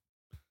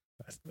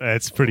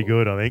 That's pretty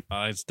good, I think.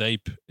 It's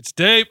deep. It's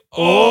deep.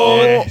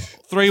 Oh, Yeah.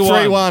 3-1.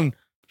 3-1.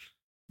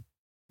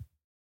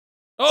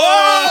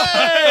 Oh!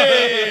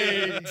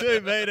 Hey!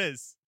 2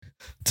 meters.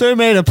 2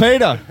 meter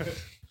Peter.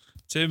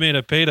 2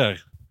 meter Peter.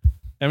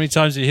 How many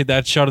times did you hit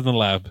that shot in the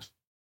lab?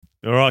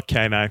 All right,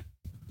 Kano.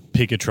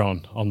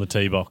 Pigatron on the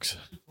tee box.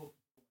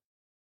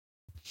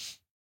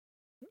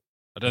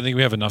 I don't think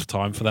we have enough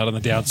time for that on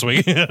the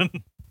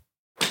downswing.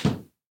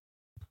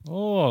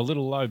 Oh, a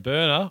little low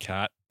burner.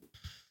 Cut.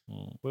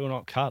 Will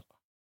not cut.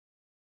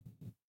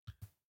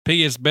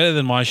 Piggy, it's better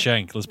than my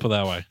shank. Let's put it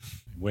that way.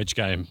 Wedge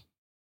game.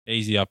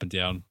 Easy up and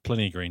down.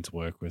 Plenty of green to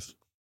work with.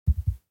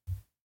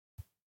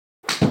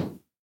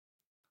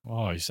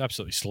 Oh, he's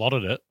absolutely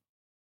slotted it.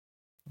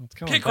 It's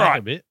coming Kick back right.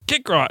 a bit.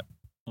 Kick right.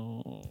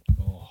 Oh.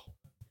 Oh.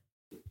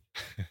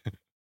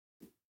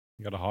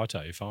 You got a high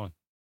toe, you're fine.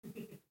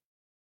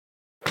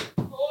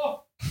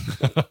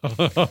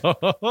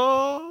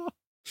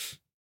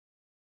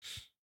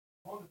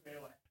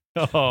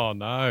 Oh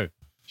no.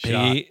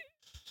 Shark. Piggy,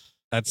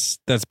 that's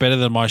better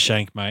than my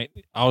shank, mate.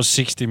 I was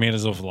 60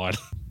 metres off the line.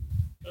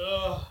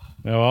 Oh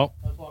well.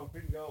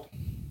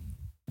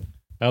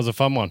 That was a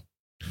fun one.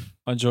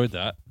 I enjoyed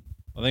that.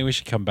 I think we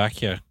should come back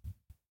here.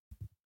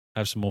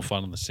 Have some more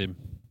fun on the sim.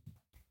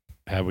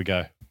 How'd we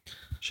go?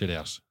 Shit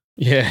house.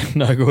 Yeah,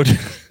 no good.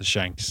 The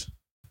shanks.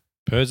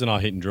 Pers and I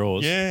hitting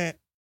draws. Yeah,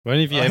 When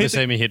have you I ever hit the-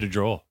 seen me hit a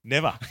draw?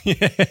 never.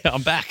 Yeah,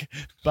 I'm back.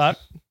 But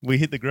we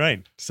hit the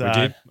green, so We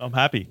did. I'm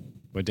happy.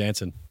 We're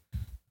dancing.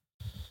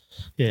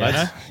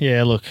 Yeah,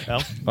 yeah. Look,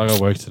 Al? I got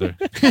work to do.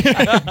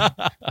 I've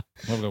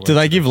got work do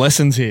they to give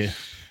lessons here?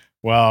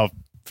 Well,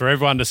 for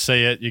everyone to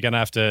see it, you're going to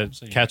have to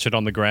See you. catch it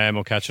on the gram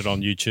or catch it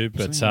on YouTube.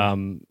 But See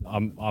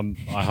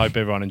you. I hope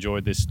everyone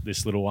enjoyed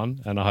this little one,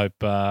 and I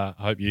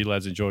hope you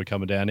lads enjoy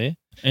coming down here.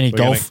 Any We're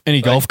golf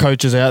golf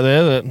coaches out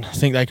there that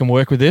think they can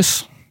work with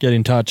this? Get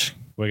in touch.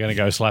 We're going to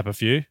go slap a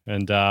few,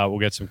 and we'll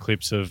get some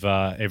clips of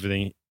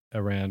everything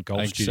around Golf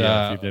Thanks, Studio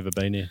if you've never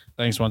been here.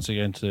 Thanks once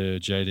again to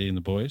JD and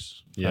the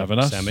boys for Yeah, having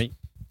us. Sammy.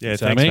 Yeah,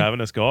 Sammy? thanks for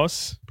having us,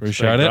 guys.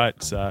 Appreciate It's been it.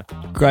 Great. So.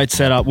 Great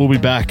setup. We'll be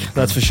back.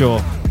 That's for sure.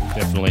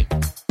 Definitely.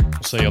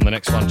 We'll see you on the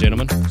next one,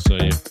 gentlemen. So,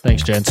 yeah.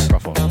 Thanks, gents.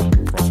 Rough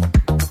on.